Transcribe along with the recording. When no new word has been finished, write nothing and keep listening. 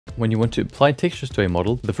When you want to apply textures to a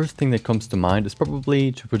model, the first thing that comes to mind is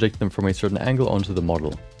probably to project them from a certain angle onto the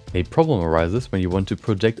model. A problem arises when you want to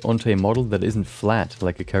project onto a model that isn't flat,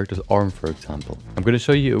 like a character's arm for example. I'm going to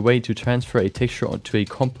show you a way to transfer a texture onto a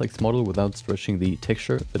complex model without stretching the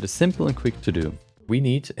texture that is simple and quick to do. We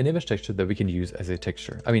need an image texture that we can use as a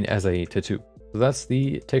texture, as a tattoo. So that's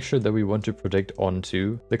the texture that we want to project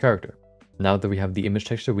onto the character. Now that we have the image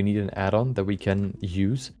texture, we need an add-on that we can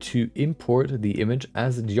use to import the image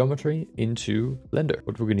as geometry into Blender.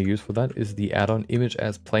 What we're going to use for that is the add-on image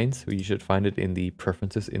as planes. So you should find it in the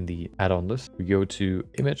preferences in the add-on list. We go to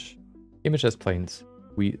image as planes.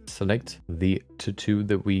 We select the tattoo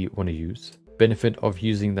that we want to use. Benefit of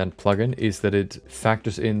using that plugin is that it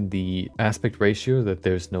factors in the aspect ratio, that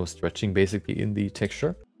there's no stretching basically in the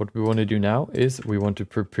texture. What we want to do now is we want to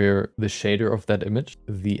prepare the shader of that image.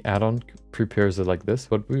 The add-on prepares it like this.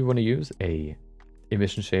 What we want to use, a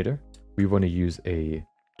emission shader. We want to use a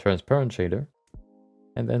transparent shader.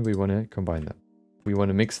 And then we want to combine them. We want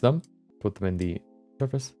to mix them, put them in the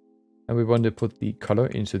surface. And we want to put the color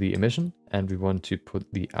into the emission. And we want to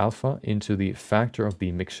put the alpha into the factor of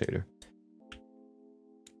the mix shader.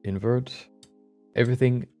 Invert.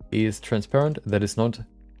 Everything is transparent. That is not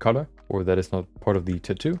color, or that is not part of the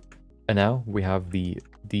tattoo. And now we have the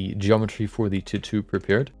geometry for the tattoo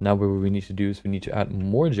prepared. Now what we need to do is we need to add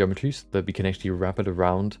more geometry so that we can actually wrap it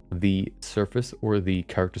around the surface or the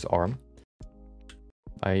character's arm.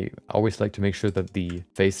 I always like to make sure that the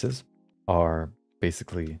faces are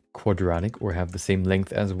basically quadratic or have the same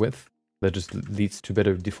length as width. That just leads to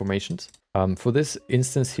better deformations. For this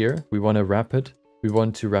instance here, we want to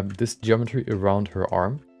wrap this geometry around her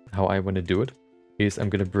arm. How I want to do it is I'm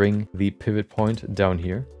going to bring the pivot point down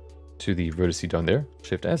here to the vertex down there.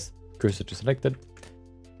 Shift S, cursor to selected.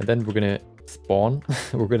 And then we're going to spawn.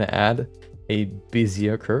 We're going to add a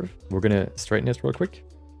Bezier curve. We're going to straighten it real quick.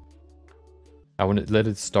 I want to let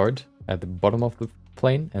it start at the bottom of the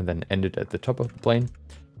plane and then end it at the top of the plane.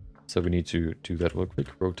 So we need to do that real quick.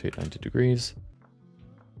 Rotate 90 degrees.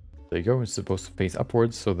 There you go. It's supposed to face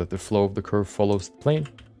upwards so that the flow of the curve follows the plane.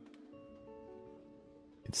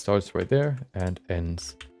 It starts right there and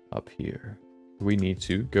ends up here. We need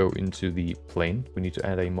to go into the plane. We need to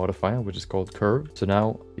add a modifier, which is called curve. So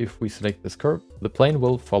now if we select this curve, the plane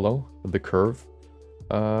will follow the curve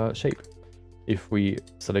shape. If we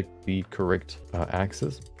select the correct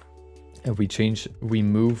axis and we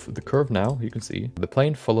move the curve now, you can see the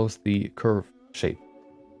plane follows the curve shape.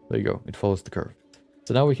 There you go. It follows the curve.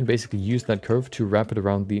 So now we can basically use that curve to wrap it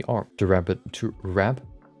around the arm, to wrap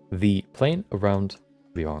the plane around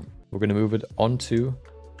the arm. We're going to move it onto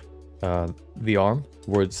the arm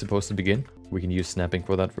where it's supposed to begin. We can use snapping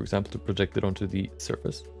for that, for example, to project it onto the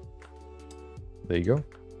surface. There you go.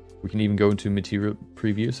 We can even go into material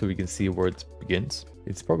preview so we can see where it begins.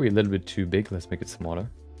 It's probably a little bit too big. Let's make it smaller.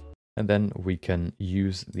 And then we can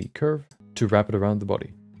use the curve to wrap it around the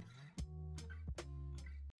body.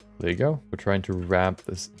 There you go. We're trying to wrap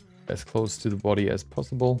this as close to the body as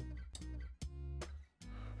possible.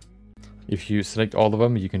 If you select all of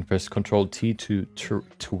them, you can press Ctrl T to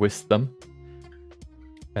twist them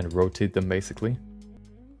and rotate them basically.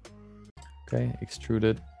 Okay, extrude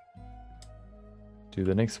it. Do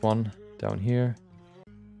the next one down here.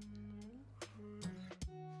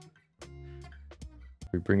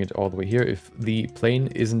 We bring it all the way here. If the plane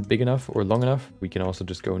isn't big enough or long enough, we can also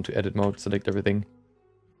just go into edit mode, select everything.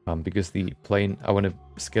 Because the plane, I want to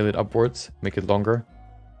scale it upwards, make it longer.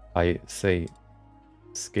 I say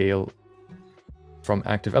scale from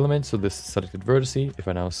active element, so this selected vertex. If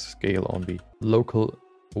I now scale on the local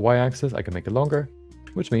y-axis, I can make it longer,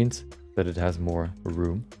 which means that it has more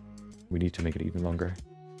room. We need to make it even longer.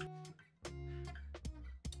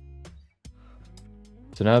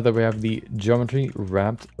 So now that we have the geometry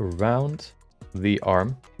wrapped around the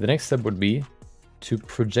arm, the next step would be to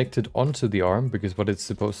project it onto the arm, because what it's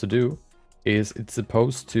supposed to do is it's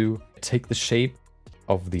supposed to take the shape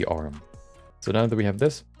of the arm. So now that we have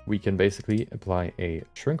this, we can basically apply a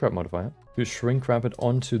shrink wrap modifier to shrink wrap it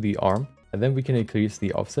onto the arm, and then we can increase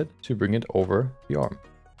the offset to bring it over the arm.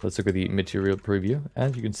 Let's look at the material preview,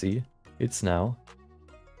 and you can see it's now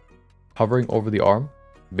hovering over the arm,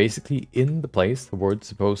 basically in the place where it's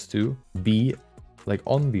supposed to be, like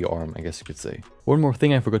on the arm, I guess you could say. One more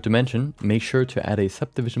thing I forgot to mention, make sure to add a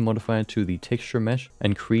subdivision modifier to the texture mesh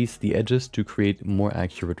and crease the edges to create more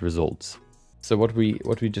accurate results. So what we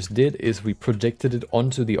just did is we projected it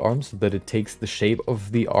onto the arm so that it takes the shape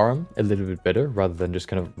of the arm a little bit better, rather than just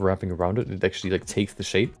kind of wrapping around it. It actually like takes the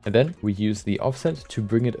shape. And then we use the offset to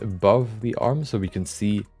bring it above the arm so we can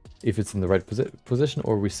see if it's in the right position,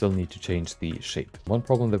 or we still need to change the shape. One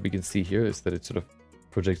problem that we can see here is that it sort of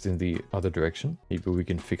project in the other direction. Maybe we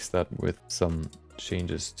can fix that with some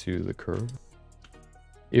changes to the curve.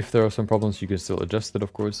 If there are some problems, you can still adjust it,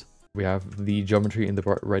 of course. We have the geometry in the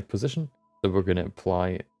right position, so we're going to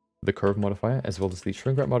apply the curve modifier as well as the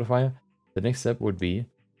shrink wrap modifier. The next step would be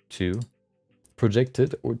to project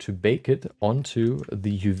it or to bake it onto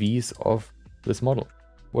the UVs of this model.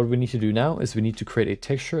 What we need to do now is we need to create a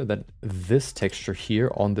texture that this texture here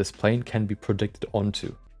on this plane can be projected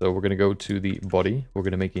onto. So we're going to go to the body. We're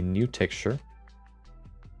going to make a new texture.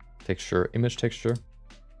 Image texture,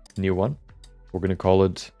 new one. We're going to call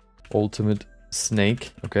it Ultimate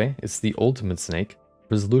Snake. Okay, it's the Ultimate Snake.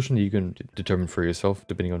 Resolution you can determine for yourself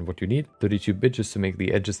depending on what you need. 32-bit just to make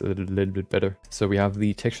the edges a little bit better. So we have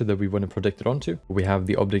the texture that we want to project it onto. We have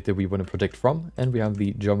the object that we want to project from, and we have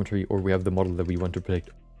the geometry, or we have the model that we want to project.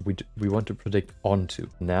 We want to project onto.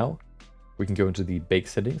 Now we can go into the bake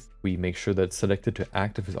settings. We make sure that selected to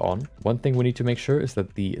active is on. One thing we need to make sure is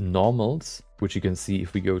that the normals, which you can see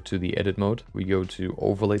if we go to the edit mode, we go to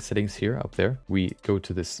overlay settings here up there. We go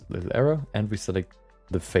to this little arrow and we select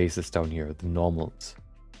the faces down here, the normals,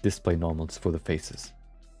 display normals for the faces.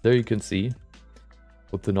 There you can see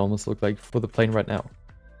what the normals look like for the plane right now.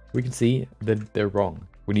 We can see that they're wrong.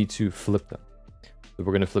 We need to flip them. So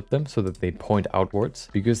we're going to flip them so that they point outwards,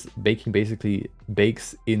 because baking basically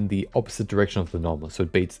bakes in the opposite direction of the normal. So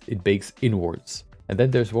it bakes inwards. And then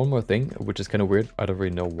there's one more thing, which is kind of weird. I don't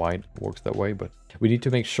really know why it works that way, but we need to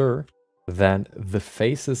make sure that the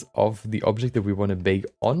faces of the object that we want to bake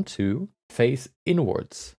onto face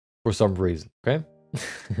inwards for some reason, okay?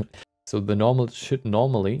 So the normal should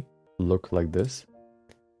normally look like this.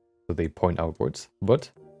 So they point outwards, but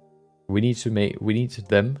we need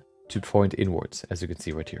them to point inwards, as you can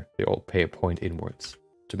see right here. They all point inwards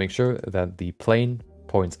to make sure that the plane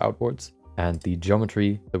points outwards and the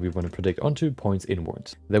geometry that we want to project onto points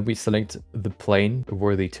inwards. Then we select the plane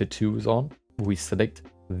where the tattoo is on. We select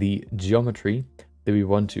the geometry that we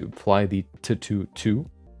want to apply the tattoo to.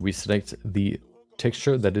 We select the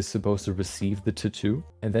texture that is supposed to receive the tattoo,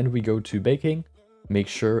 and then we go to baking. Make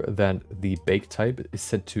sure that the bake type is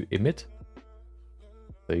set to emit.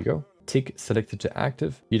 There you go. Tick selected to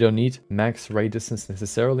active. You don't need max ray distance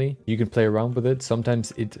necessarily. You can play around with it.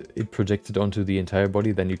 Sometimes it projects it onto the entire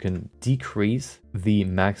body. Then you can decrease the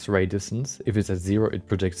max ray distance. If it's at 0, it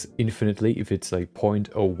projects infinitely. If it's like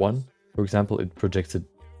 0.01, for example, it projects it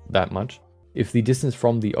that much. If the distance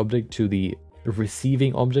from the object to the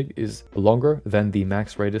receiving object is longer than the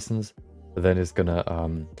max ray distance, then it's gonna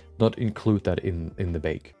not include that in the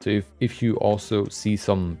bake. So if you also see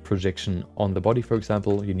some projection on the body, for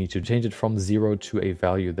example, you need to change it from 0 to a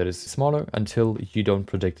value that is smaller until you don't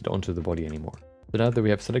project it onto the body anymore. So now that we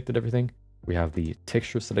have selected everything, we have the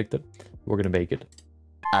texture selected, we're gonna bake it.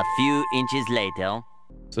 A few inches later.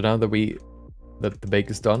 So now that the bake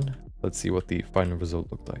is done, let's see what the final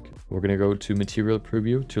result looked like. We're gonna go to material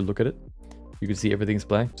preview to look at it. You can see everything's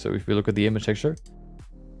black. So if we look at the image texture,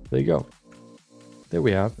 there you go. There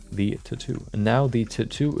we have the tattoo. And now the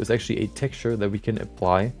tattoo is actually a texture that we can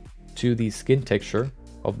apply to the skin texture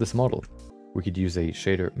of this model. We could use a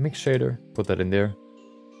shader, mix shader, put that in there,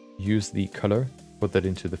 use the color, put that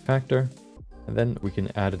into the factor, and then we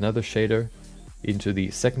can add another shader into the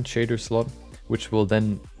second shader slot, which will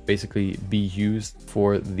then basically be used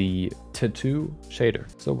for the tattoo shader.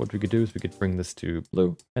 So what we could do is we could bring this to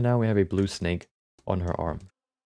blue, and now we have a blue snake on her arm.